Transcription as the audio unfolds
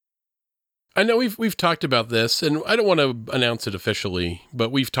I know we've talked about this, and I don't want to announce it officially,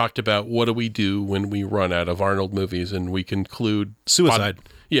 but we've talked about what do we do when we run out of Arnold movies, and we conclude suicide.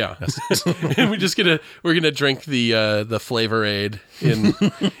 Yeah, and we're gonna drink the Flavor Aid in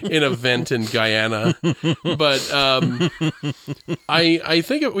a vent in Guyana, but I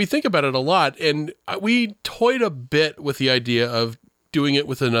think we think about it a lot, and we toyed a bit with the idea of doing it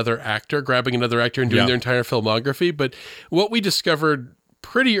with another actor, grabbing another actor and doing their entire filmography. But what we discovered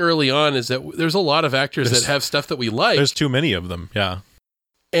pretty early on is that there's a lot of actors that have stuff that we like. There's too many of them, yeah.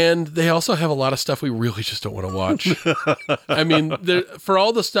 And they also have a lot of stuff we really just don't want to watch. I mean, for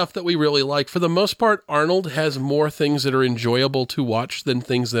all the stuff that we really like, for the most part, Arnold has more things that are enjoyable to watch than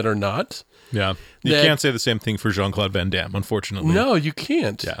things that are not. Yeah. You can't say the same thing for Jean-Claude Van Damme, unfortunately. No, you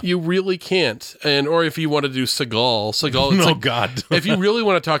can't. Yeah. You really can't. Or if you want to do Seagal, oh, God. If you really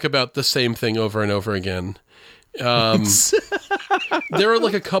want to talk about the same thing over and over again, there are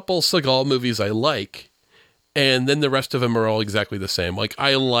like a couple Seagal movies I like. And then the rest of them are all exactly the same. Like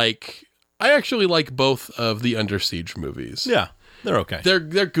I actually like both of the Under Siege movies. Yeah, they're okay. They're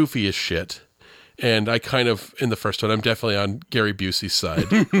goofy as shit. And I kind of, in the first one, I'm definitely on Gary Busey's side.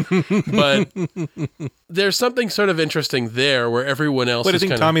 But there's something sort of interesting there where everyone else But I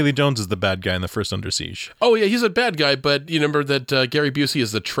think Tommy Lee Jones is the bad guy in the first Under Siege. Oh, yeah, he's a bad guy, but you remember that Gary Busey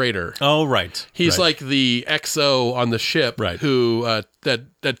is the traitor. Oh, right. He's like the XO on the ship who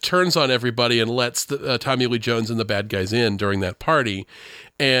that turns on everybody and lets Tommy Lee Jones and the bad guys in during that party.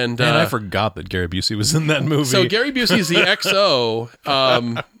 And I forgot that Gary Busey was in that movie. So Gary Busey is the XO.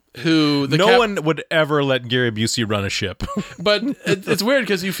 No one would ever let Gary Busey run a ship. But it's weird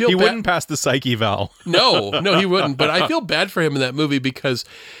because you feel he wouldn't pass the psych eval. No, he wouldn't. But I feel bad for him in that movie because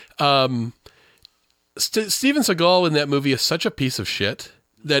Steven Seagal in that movie is such a piece of shit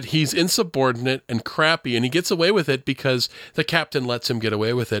that he's insubordinate and crappy, and he gets away with it because the captain lets him get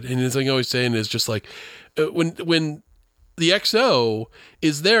away with it. And his thing always saying is just like when the XO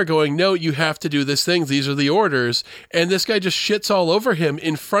is there going, no, you have to do this thing. These are the orders. And this guy just shits all over him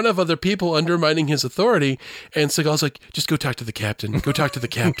in front of other people, undermining his authority. And Seagal's like, just go talk to the captain. Go talk to the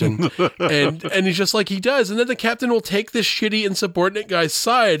captain. and he's just like, he does. And then the captain will take this shitty, insubordinate guy's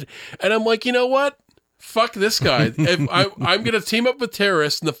side. And I'm like, you know what? Fuck this guy. I'm going to team up with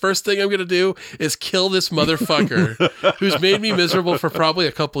terrorists, and the first thing I'm going to do is kill this motherfucker who's made me miserable for probably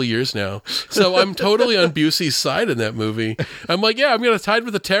a couple of years now. So I'm totally on Busey's side in that movie. I'm like, yeah, I'm going to side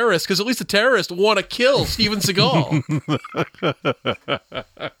with the terrorists because at least the terrorists want to kill Steven Seagal.